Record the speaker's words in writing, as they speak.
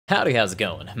Howdy, how's it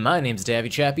going? My name's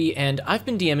Davvy Chappy, and I've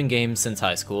been DMing games since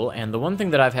high school, and the one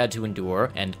thing that I've had to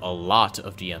endure, and a lot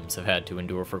of DMs have had to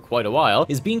endure for quite a while,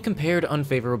 is being compared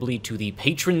unfavorably to the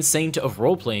patron saint of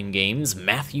role-playing games,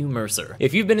 Matthew Mercer.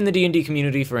 If you've been in the D&D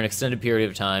community for an extended period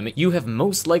of time, you have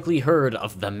most likely heard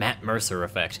of the Matt Mercer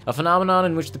effect, a phenomenon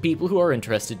in which the people who are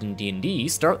interested in D&D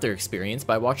start their experience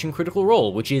by watching Critical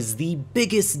Role, which is the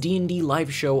biggest D&D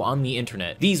live show on the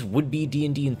internet. These would-be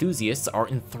D&D enthusiasts are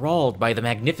enthralled by the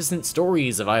magnificent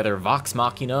stories of either Vox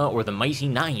Machina or the Mighty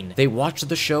Nine. They watch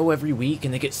the show every week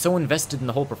and they get so invested in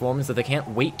the whole performance that they can't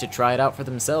wait to try it out for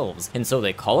themselves. And so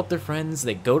they call up their friends,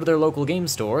 they go to their local game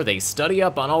store, they study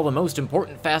up on all the most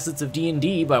important facets of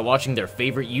D&D by watching their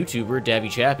favorite YouTuber, Davvy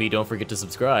Chappy, don't forget to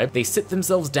subscribe. They sit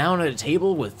themselves down at a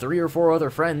table with 3 or 4 other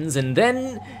friends, and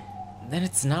then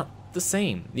it's not the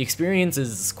same. The experience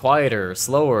is quieter,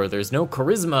 slower, there's no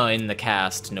charisma in the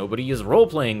cast, nobody is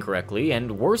role-playing correctly,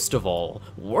 and worst of all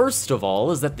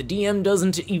is that the DM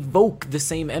doesn't evoke the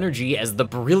same energy as the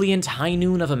brilliant high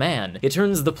noon of a man. It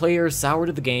turns the players sour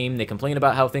to the game, they complain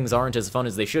about how things aren't as fun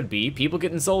as they should be, people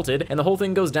get insulted, and the whole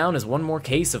thing goes down as one more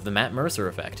case of the Matt Mercer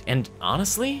effect. And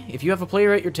honestly, if you have a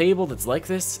player at your table that's like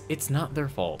this, it's not their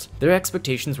fault. Their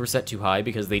expectations were set too high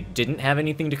because they didn't have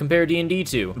anything to compare D&D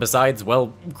to, besides,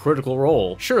 well, Critical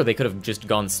Role. Sure, they could have just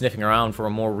gone sniffing around for a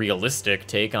more realistic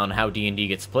take on how D&D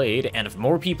gets played, and if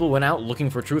more people went out looking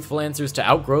for truthful answers to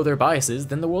outgrow their biases,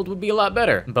 then the world would be a lot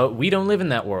better. But we don't live in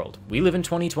that world. We live in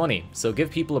 2020, so give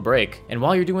people a break. And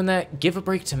while you're doing that, give a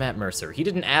break to Matt Mercer. He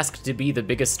didn't ask to be the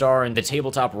biggest star in the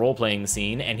tabletop role-playing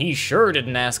scene, and he sure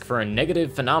didn't ask for a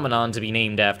negative phenomenon to be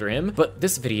named after him. But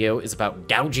this video is about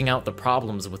gouging out the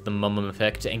problems with the mum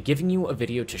effect and giving you a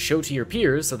video to show to your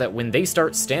peers so that when they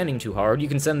start standing too hard, you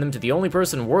can send them to the only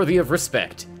person worthy of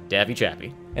respect, Davvy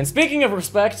Chappy. And speaking of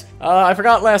respect, I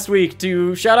forgot last week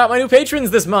to shout out my new patrons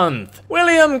this month.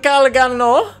 William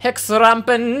Calgano, Hex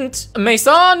Rampant,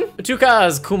 Mason,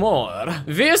 Tukaz Kumor,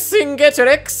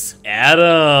 Virsingetrix,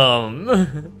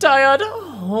 Adam, Tired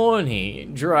Horny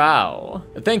Drow.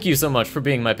 Thank you so much for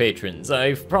being my patrons.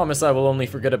 I promise I will only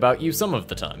forget about you some of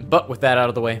the time. But with that out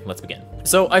of the way, let's begin.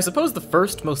 So I suppose the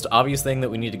first most obvious thing that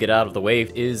we need to get out of the way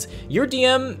is your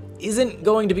DM isn't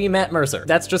going to be Matt Mercer.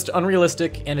 That's just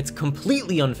unrealistic, and it's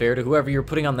completely unfair to whoever you're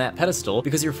putting on that pedestal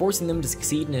because you're forcing them to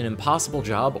succeed in an impossible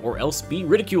job or else be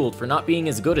ridiculed for not being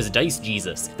as good as Dice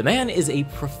Jesus. The man is a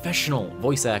professional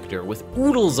voice actor with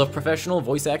oodles of professional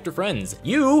voice actor friends.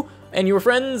 You and your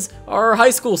friends are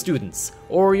high school students,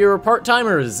 or you're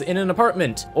part-timers in an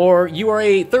apartment, or you are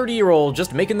a 30-year-old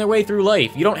just making their way through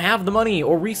life. You don't have the money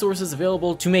or resources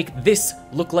available to make this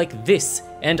look like this.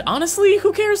 And honestly,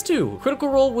 who cares to? Critical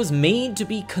Role was made to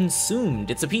be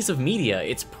consumed. It's a piece of media.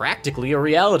 It's practically a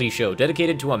reality show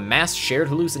dedicated to a mass shared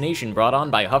hallucination brought on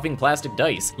by huffing plastic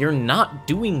dice. You're not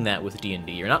doing that with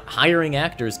D&D. You're not hiring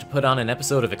actors to put on an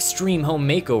episode of Extreme Home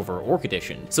Makeover Orc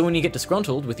Edition. So when you get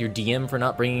disgruntled with your DM for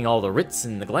not bringing all the ritz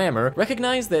and the glamour,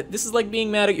 recognize that this is like being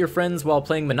mad at your friends while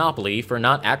playing Monopoly for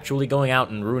not actually going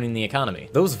out and ruining the economy.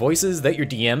 Those voices that your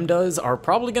DM does are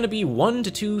probably going to be 1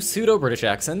 to 2 pseudo-British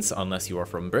accents, unless you are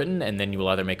from Britain, and then you will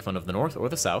either make fun of the North or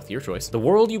the South, your choice. The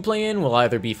world you play in will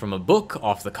either be from a book,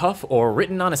 off the cuff, or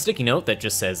written on a sticky note that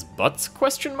just says, "Butts?" ?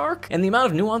 And the amount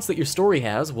of nuance that your story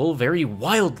has will vary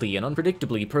wildly and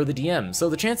unpredictably per the DM, so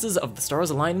the chances of the stars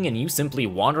aligning and you simply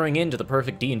wandering into the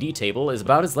perfect D&D table is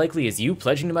about as likely as you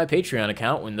pledging to my Patreon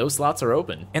account when those slots are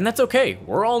open. And that's okay,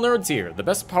 we're all nerds here. The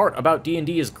best part about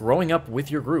D&D is growing up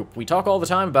with your group. We talk all the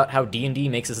time about how D&D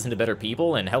makes us into better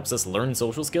people and helps us learn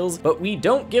social skills, but we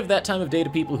don't give that time of day to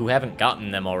people who haven't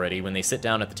gotten them already when they sit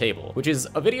down at the table, which is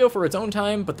a video for its own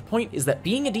time, but the point is that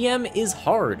being a DM is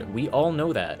hard. We all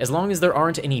know that. As long as there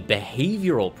aren't any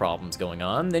behavioral problems going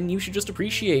on, then you should just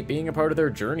appreciate being a part of their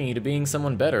journey to being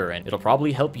someone better, and it'll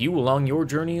probably help you along your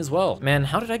journey as well. Man,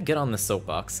 how did I get on this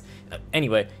soapbox?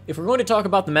 Anyway, if we're going to talk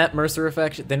about the Matt Mercer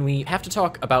effect, then we have to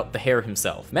talk about the hair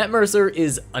himself. Matt Mercer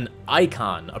is an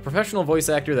icon, a professional voice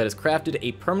actor that has crafted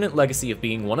a permanent legacy of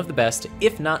being one of the best,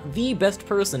 if not the best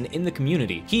person in the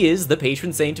community. He is the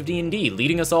patron saint of D&D,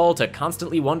 leading us all to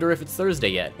constantly wonder if it's Thursday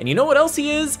yet. And you know what else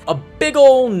he is? A big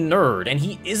ol' nerd, and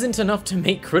he isn't enough to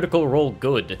make Critical Role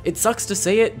good. It sucks to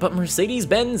say it, but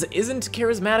Mercedes-Benz isn't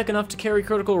charismatic enough to carry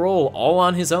Critical Role all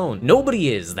on his own.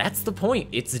 Nobody is, that's the point.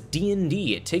 It's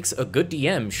D&D. It takes a good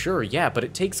DM, sure, yeah, but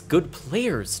it takes good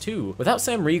players too. Without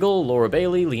Sam Riegel, Laura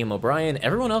Bailey, Liam O'Brien,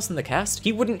 everyone else in the the cast,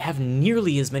 he wouldn't have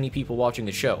nearly as many people watching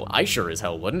the show. I sure as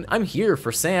hell wouldn't. I'm here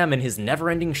for Sam and his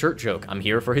never-ending shirt joke. I'm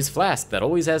here for his flask that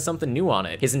always has something new on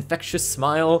it. His infectious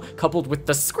smile, coupled with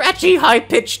the scratchy,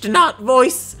 high-pitched not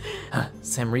voice.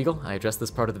 Sam Riegel, I address this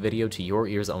part of the video to your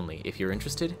ears only. If you're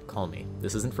interested, call me.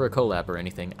 This isn't for a collab or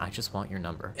anything, I just want your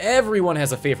number. Everyone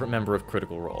has a favorite member of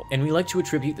Critical Role, and we like to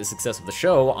attribute the success of the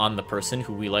show on the person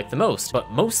who we like the most,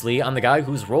 but mostly on the guy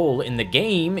whose role in the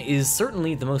game is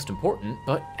certainly the most important.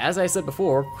 But as I said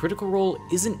before, Critical Role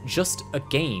isn't just a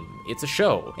game, it's a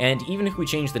show. And even if we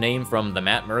change the name from the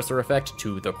Matt Mercer effect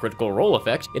to the Critical Role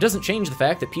effect, it doesn't change the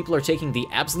fact that people are taking the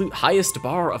absolute highest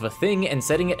bar of a thing and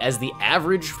setting it as the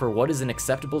average for what is an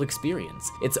acceptable experience.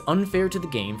 It's unfair to the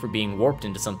game for being warped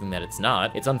into something that it's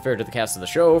not. It's unfair to the cast of the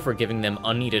show for giving them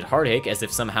unneeded heartache as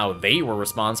if somehow they were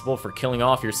responsible for killing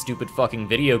off your stupid fucking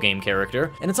video game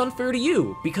character. And it's unfair to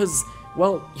you because,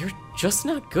 well, you're just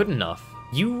not good enough.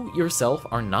 You yourself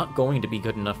are not going to be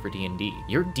good enough for D&D.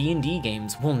 Your D&D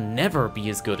games will never be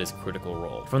as good as Critical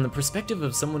Role. From the perspective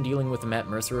of someone dealing with the Matt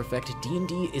Mercer effect,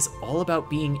 D&D is all about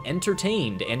being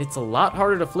entertained, and it's a lot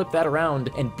harder to flip that around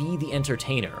and be the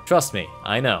entertainer. Trust me,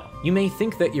 I know. You may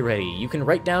think that you're ready. You can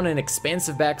write down an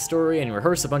expansive backstory and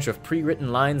rehearse a bunch of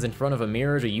pre-written lines in front of a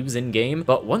mirror to use in-game,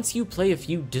 but once you play a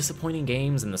few disappointing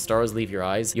games and the stars leave your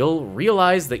eyes, you'll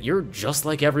realize that you're just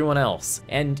like everyone else.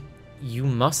 And you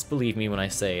must believe me when I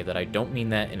say that I don't mean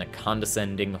that in a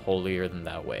condescending,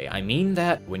 holier-than-thou way. I mean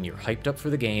that when you're hyped up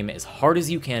for the game as hard as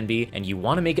you can be, and you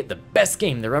want to make it the best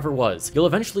game there ever was, you'll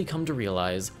eventually come to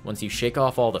realize, once you shake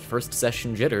off all the first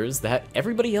session jitters, that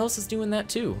everybody else is doing that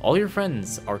too. All your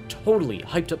friends are totally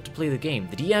hyped up to play the game.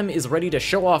 The DM is ready to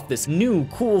show off this new,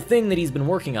 cool thing that he's been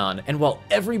working on, and while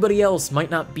everybody else might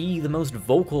not be the most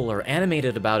vocal or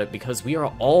animated about it because we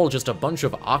are all just a bunch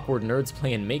of awkward nerds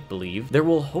playing make-believe, there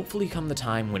will hopefully come the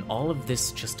time when all of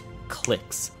this just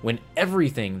clicks, when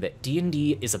everything that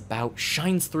D&D is about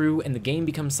shines through and the game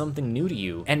becomes something new to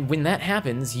you. And when that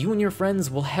happens, you and your friends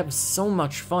will have so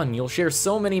much fun, you'll share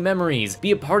so many memories,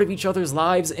 be a part of each other's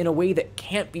lives in a way that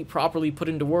can't be properly put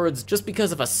into words just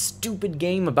because of a stupid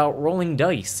game about rolling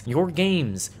dice. Your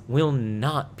games will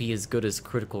not be as good as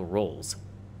Critical Roles.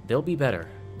 They'll be better.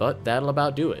 But that'll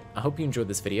about do it. I hope you enjoyed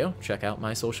this video. Check out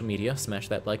my social media, smash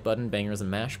that like button, bangers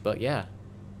and mash, but yeah.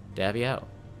 Davvy out.